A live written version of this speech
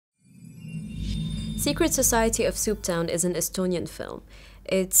Secret Society of Souptown is an Estonian film.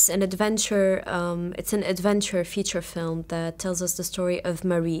 It's an adventure feature film that tells us the story of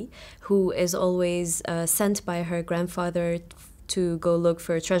Marie, who is always sent by her grandfather to go look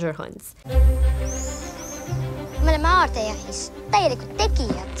for treasure hunts. Me oleme aardejahis täielikult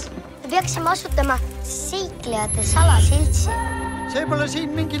tegijad. Me peaksime asutama seiklejate salaseltsi. See pole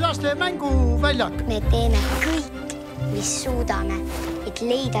siin mingi laste mänguväljak. Me teeme kõik, mis suudame, et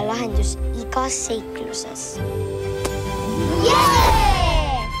leida lahendus igas seikluses.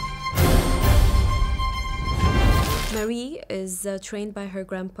 Marie is trained by her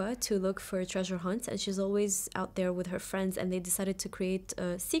grandpa to look for treasure hunts, and she's always out there with her friends, and they decided to create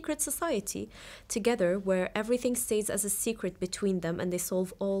a secret society together where everything stays as a secret between them and they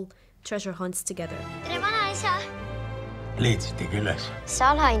solve all treasure hunts together. Tere, vanaisa! Leedsitegi üles.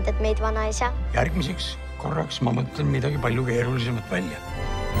 Sa alahindad meid, vanaisa. Järgmiseks korraks ma mõtlen midagi palju keerulisemat välja.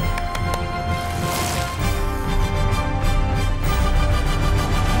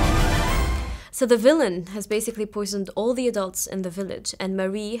 So the villain has basically poisoned all the adults in the village, and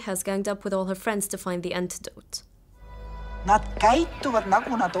Marie has ganged up with all her friends to find the antidote. Nad käituvad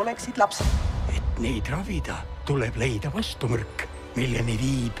nagu nad oleksid lapsed. Et neid ravida, tuleb leida vastumõrk, milleni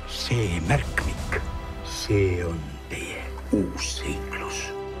viib see märkmik. See on teie uus seik.